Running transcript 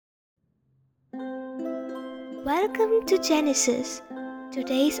Welcome to Genesis.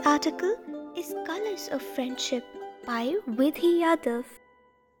 Today's article is Colors of Friendship by Vidhi Yadav.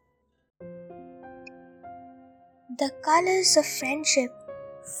 The colors of friendship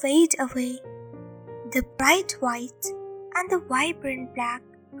fade away. The bright white and the vibrant black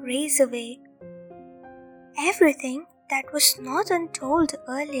graze away. Everything that was not untold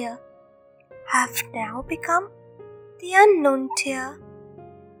earlier have now become the unknown tear.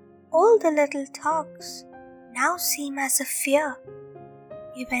 All the little talks now seem as a fear.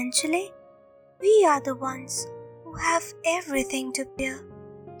 Eventually, we are the ones who have everything to bear.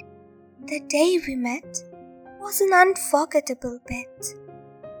 The day we met was an unforgettable bet.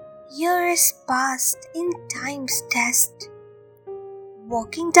 Years passed in time's test.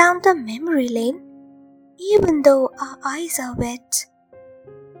 Walking down the memory lane, even though our eyes are wet,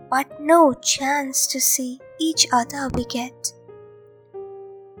 but no chance to see each other we get.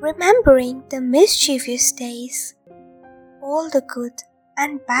 Remembering the mischievous days, all the good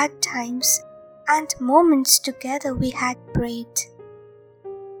and bad times and moments together we had prayed.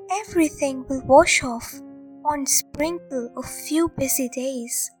 Everything will wash off on sprinkle of few busy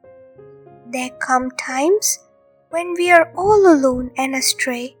days. There come times when we are all alone and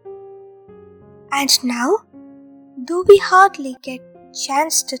astray. And now, though we hardly get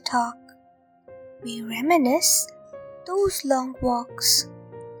chance to talk, we reminisce those long walks.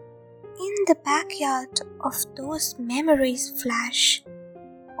 In the backyard of those memories flash,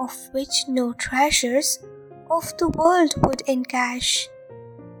 of which no treasures of the world would encash.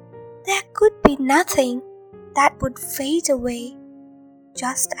 There could be nothing that would fade away,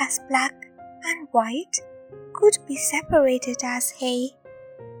 just as black and white could be separated as hay.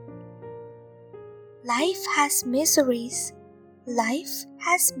 Life has miseries, life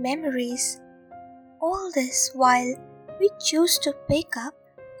has memories. All this while we choose to pick up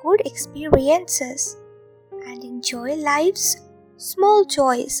good experiences and enjoy life's small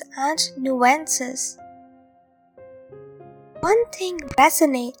joys and nuances. One thing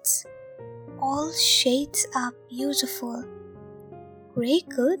resonates: all shades are beautiful. Grey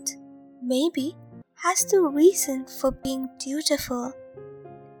good, maybe, has the reason for being dutiful.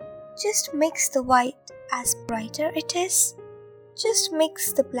 Just mix the white as brighter it is, just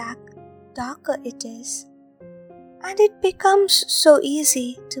mix the black darker it is. And it becomes so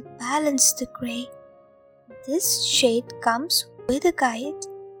easy to balance the grey. This shade comes with a guide.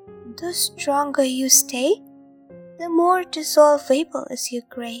 The stronger you stay, the more dissolvable is your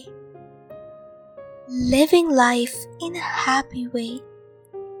grey. Living life in a happy way,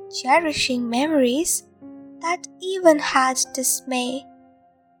 cherishing memories that even had dismay.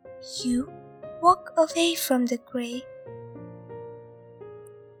 You walk away from the grey.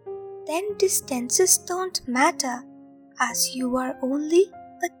 Then distances don't matter, as you are only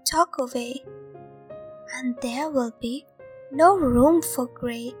a talk away, and there will be no room for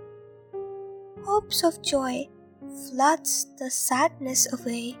grey. Hopes of joy floods the sadness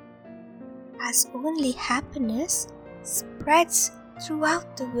away, as only happiness spreads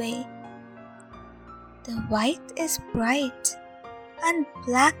throughout the way. The white is bright, and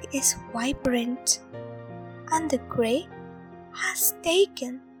black is vibrant, and the grey has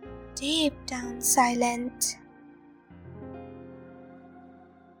taken deep down silent.